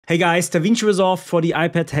Hey guys, DaVinci Resolve for the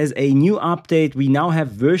iPad has a new update. We now have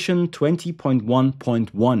version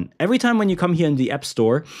 20.1.1. Every time when you come here in the App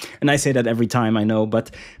Store, and I say that every time, I know,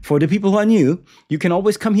 but for the people who are new, you can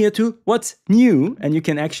always come here to what's new, and you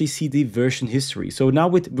can actually see the version history. So now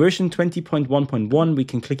with version 20.1.1, we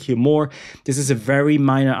can click here more. This is a very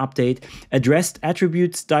minor update. Addressed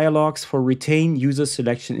attributes dialogues for retain user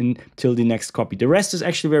selection until the next copy. The rest is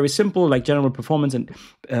actually very simple, like general performance and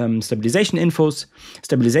stabilization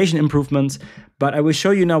improvements, but I will show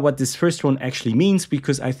you now what this first one actually means,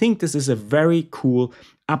 because I think this is a very cool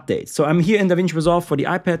update. So I'm here in DaVinci Resolve for the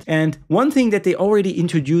iPad, and one thing that they already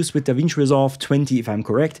introduced with DaVinci Resolve 20, if I'm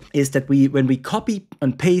correct, is that when we copy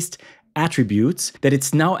and paste attributes, that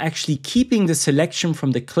it's now actually keeping the selection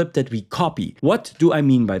from the clip that we copy. What do I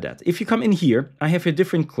mean by that? If you come in here, I have here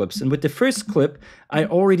different clips, and with the first clip, I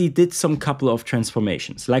already did some couple of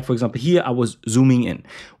transformations. Like for example, here I was zooming in.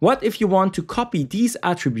 What if you want to copy these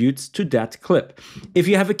attributes to that clip? If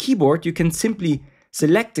you have a keyboard, you can simply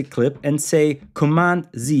select the clip and say Command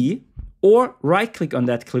Z, or right click on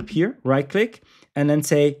that clip here, right click, and then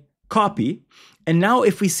say copy. And now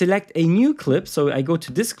if we select a new clip, so I go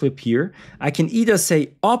to this clip here, I can either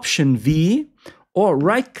say Option V or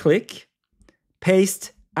right click,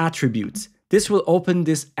 paste attributes. This will open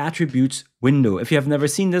this attributes window. If you have never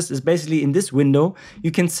seen this, it's basically in this window,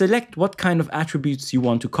 you can select what kind of attributes you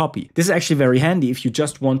want to copy. This is actually very handy if you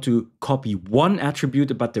just want to copy one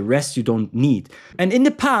attribute, but the rest you don't need. And in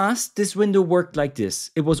the past, this window worked like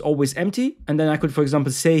this. It was always empty. And then I could, for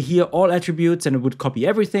example, say here all attributes, and it would copy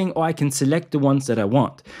everything, or I can select the ones that I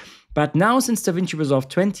want. But now since DaVinci Resolve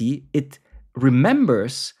 20, it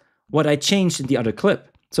remembers what I changed in the other clip.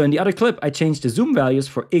 So in the other clip, I changed the zoom values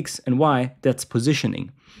for X and Y, that's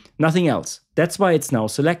positioning. Nothing else. That's why it's now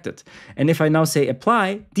selected. And if I now say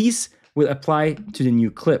apply, these will apply to the new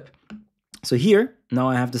clip. So here, now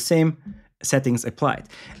I have the same settings applied.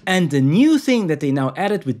 And the new thing that they now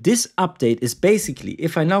added with this update is basically,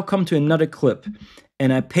 if I now come to another clip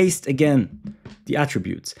and I paste again the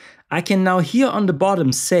attributes, I can now here on the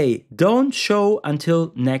bottom say, don't show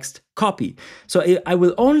until next copy. So I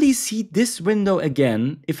will only see this window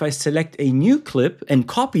again if I select a new clip and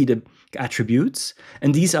copy the attributes,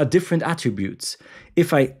 and these are different attributes.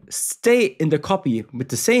 If I stay in the copy with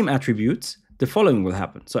the same attributes, the following will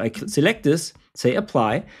happen. So I select this, say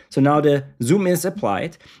apply. So now the zoom is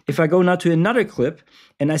applied. If I go now to another clip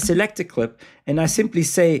and I select the clip and I simply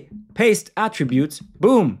say paste attributes,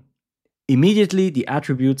 boom, immediately the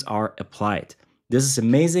attributes are applied. This is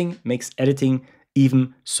amazing, makes editing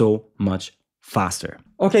even so much faster.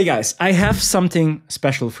 Okay guys, I have something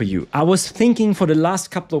special for you. I was thinking for the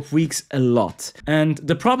last couple of weeks a lot. And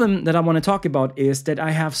the problem that I want to talk about is that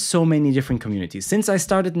I have so many different communities. Since I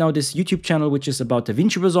started now this YouTube channel, which is about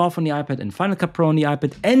DaVinci Resolve on the iPad and Final Cut Pro on the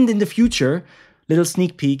iPad, and in the future, little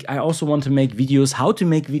sneak peek, I also want to make videos, how to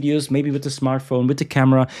make videos, maybe with the smartphone, with the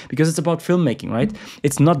camera, because it's about filmmaking, right?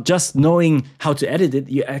 It's not just knowing how to edit it,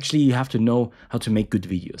 you have to know how to make good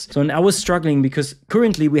videos. So I was struggling because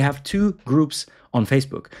currently we have 2 groups on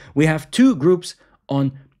Facebook. We have 2 groups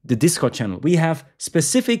on the Discord channel. We have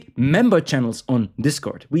specific member channels on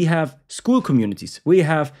Discord. We have school communities. We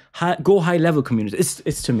have high level communities.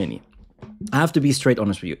 It's too many. I have to be straight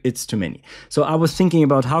honest with you, it's too many. So I was thinking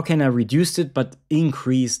about how can I reduce it but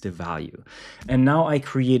increase the value. And now I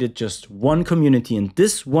created just one community, and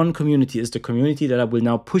this one community is the community that I will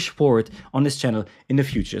now push forward on this channel in the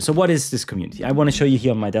future. So what is this community? I want to show you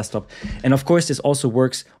here on my desktop. And of course, this also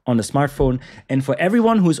works on the smartphone. And for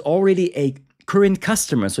everyone who's already a current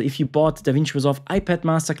customer, so if you bought DaVinci Resolve iPad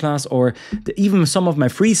Masterclass or even some of my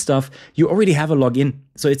free stuff, you already have a login.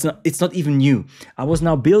 So it's not even new. I was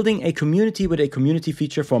now building a community with a community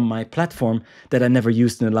feature from my platform that I never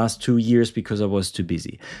used in the last 2 years because I was too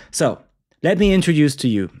busy. So let me introduce to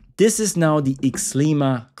you. This is now the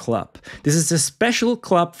Xlima Club. This is a special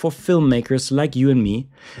club for filmmakers like you and me.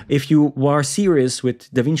 If you are serious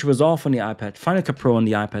with DaVinci Resolve on the iPad, Final Cut Pro on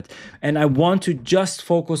the iPad, and I want to just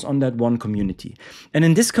focus on that one community. And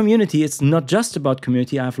in this community, it's not just about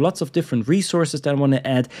community. I have lots of different resources that I want to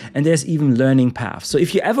add, and there's even learning paths. So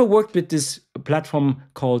if you ever worked with this platform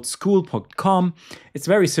called school.com, it's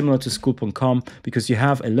very similar to school.com because you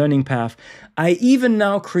have a learning path. I even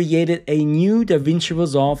now created a new DaVinci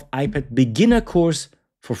Resolve iPad beginner course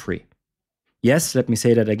for free. Yes, let me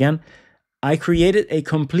say that again. I created a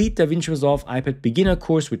complete DaVinci Resolve iPad beginner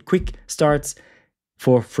course with quick starts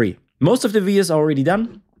for free. Most of the videos are already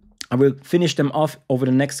done. I will finish them off over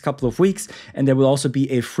the next couple of weeks, and there will also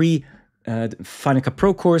be a free Final Cut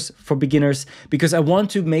Pro course for beginners, because I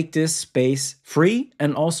want to make this space free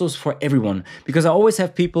and also for everyone. Because I always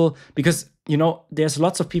have people, because you know, there's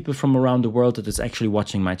lots of people from around the world that is actually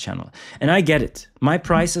watching my channel. And I get it. My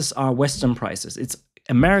prices are Western prices. It's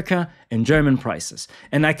America and German prices.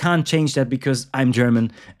 And I can't change that because I'm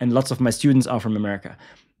German and lots of my students are from America.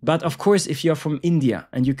 But of course, if you're from India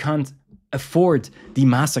and you can't afford the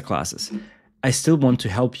masterclasses, I still want to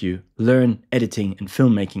help you learn editing and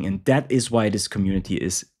filmmaking. And that is why this community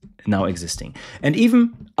is now existing. And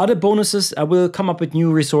even other bonuses, I will come up with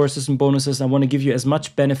new resources and bonuses. I want to give you as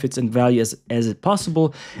much benefits and value as it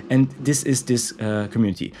possible. And this is this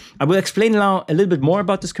community. I will explain now a little bit more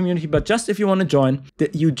about this community, but just if you want to join,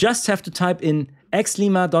 you just have to type in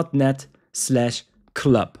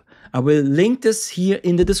xlima.net/club. I will link this here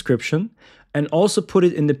in the description and also put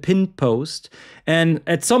it in the pinned post. And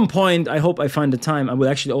at some point, I hope I find the time, I will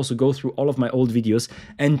actually also go through all of my old videos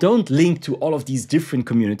and don't link to all of these different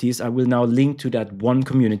communities. I will now link to that one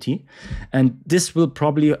community. And this will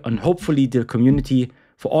probably, and hopefully the community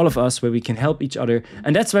for all of us where we can help each other.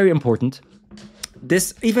 And that's very important.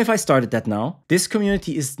 This, even if I started that now, this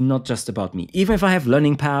community is not just about me. Even if I have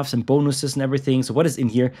learning paths and bonuses and everything. So what is in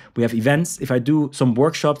here? We have events. If I do some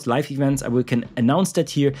workshops, live events, I can announce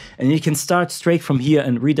that here. And you can start straight from here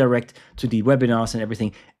and redirect to the webinars and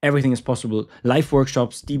everything. Everything is possible. Live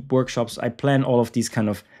workshops, deep workshops. I plan all of these kind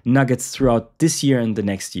of nuggets throughout this year and the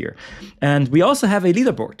next year. And we also have a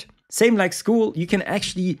leaderboard. Same like school, you can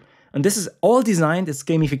actually... And this is all designed, it's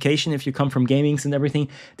gamification if you come from gamings and everything.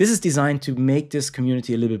 This is designed to make this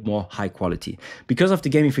community a little bit more high quality. Because of the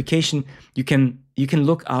gamification, you can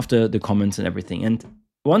look after the comments and everything. And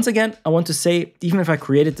once again, I want to say, even if I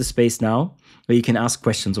created the space now, where you can ask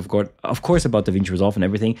questions, of course, about DaVinci Resolve and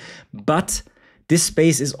everything, but this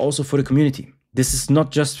space is also for the community. This is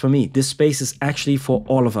not just for me. This space is actually for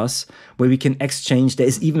all of us, where we can exchange. There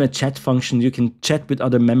is even a chat function. You can chat with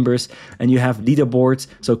other members and you have leaderboards.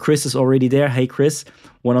 So Chris is already there. Hey, Chris,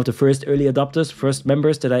 one of the first early adopters, first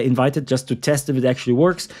members that I invited just to test if it actually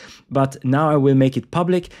works. But now I will make it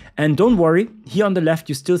public. And don't worry, here on the left,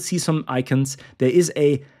 you still see some icons. There is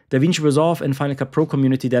a DaVinci Resolve and Final Cut Pro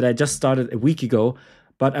community that I just started a week ago,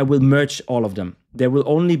 but I will merge all of them. There will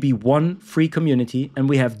only be one free community, and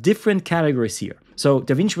we have different categories here. So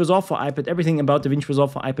DaVinci Resolve for iPad, everything about DaVinci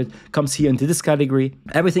Resolve for iPad comes here into this category.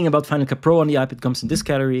 Everything about Final Cut Pro on the iPad comes in this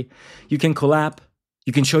category. You can collab,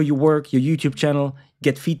 you can show your work, your YouTube channel,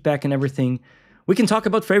 get feedback and everything. We can talk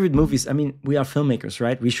about favorite movies. I mean, we are filmmakers,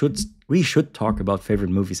 right? We should talk about favorite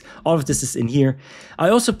movies. All of this is in here. I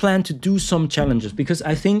also plan to do some challenges because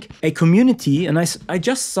I think a community, and I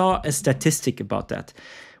just saw a statistic about that.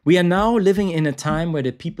 We are now living in a time where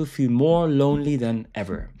the people feel more lonely than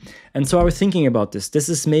ever. And so I was thinking about this. This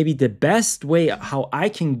is maybe the best way how I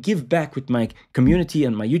can give back with my community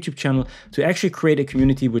and my YouTube channel to actually create a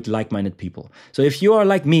community with like-minded people. So if you are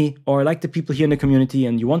like me or like the people here in the community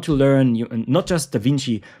and you want to learn, and not just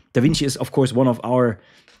DaVinci. DaVinci is, of course, one of our,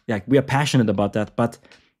 we are passionate about that, but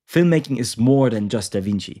filmmaking is more than just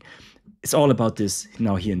DaVinci. It's all about this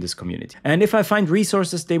now here in this community. And if I find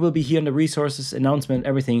resources, they will be here in the resources, announcement,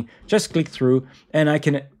 everything. Just click through and I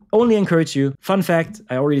can only encourage you. Fun fact,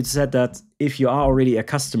 I already said that if you are already a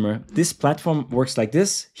customer, this platform works like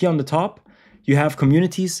this. Here on the top, you have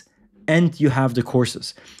communities and you have the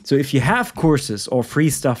courses. So if you have courses or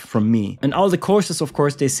free stuff from me, and all the courses, of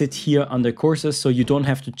course, they sit here under courses, so you don't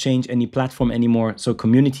have to change any platform anymore. So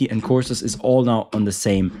community and courses is all now on the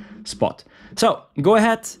same spot. So go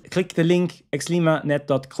ahead, click the link,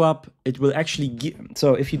 xlima.net.club. It will actually give,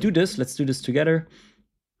 so if you do this, let's do this together.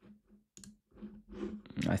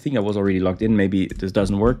 I think I was already logged in, maybe this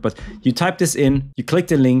doesn't work, but you type this in, you click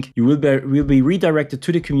the link, you will be redirected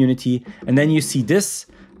to the community, and then you see this.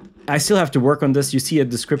 I still have to work on this. You see a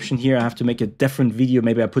description here. I have to make a different video.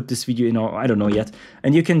 Maybe I put this video in, or I don't know yet.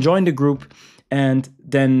 And you can join the group, and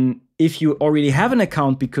then if you already have an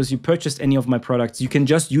account because you purchased any of my products, you can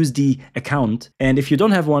just use the account. And if you don't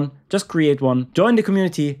have one, just create one, join the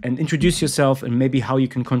community and introduce yourself and maybe how you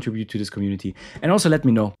can contribute to this community. And also let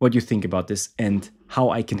me know what you think about this and how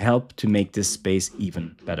I can help to make this space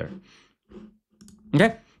even better.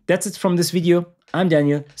 Okay, that's it from this video. I'm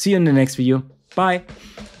Daniel. See you in the next video. Bye.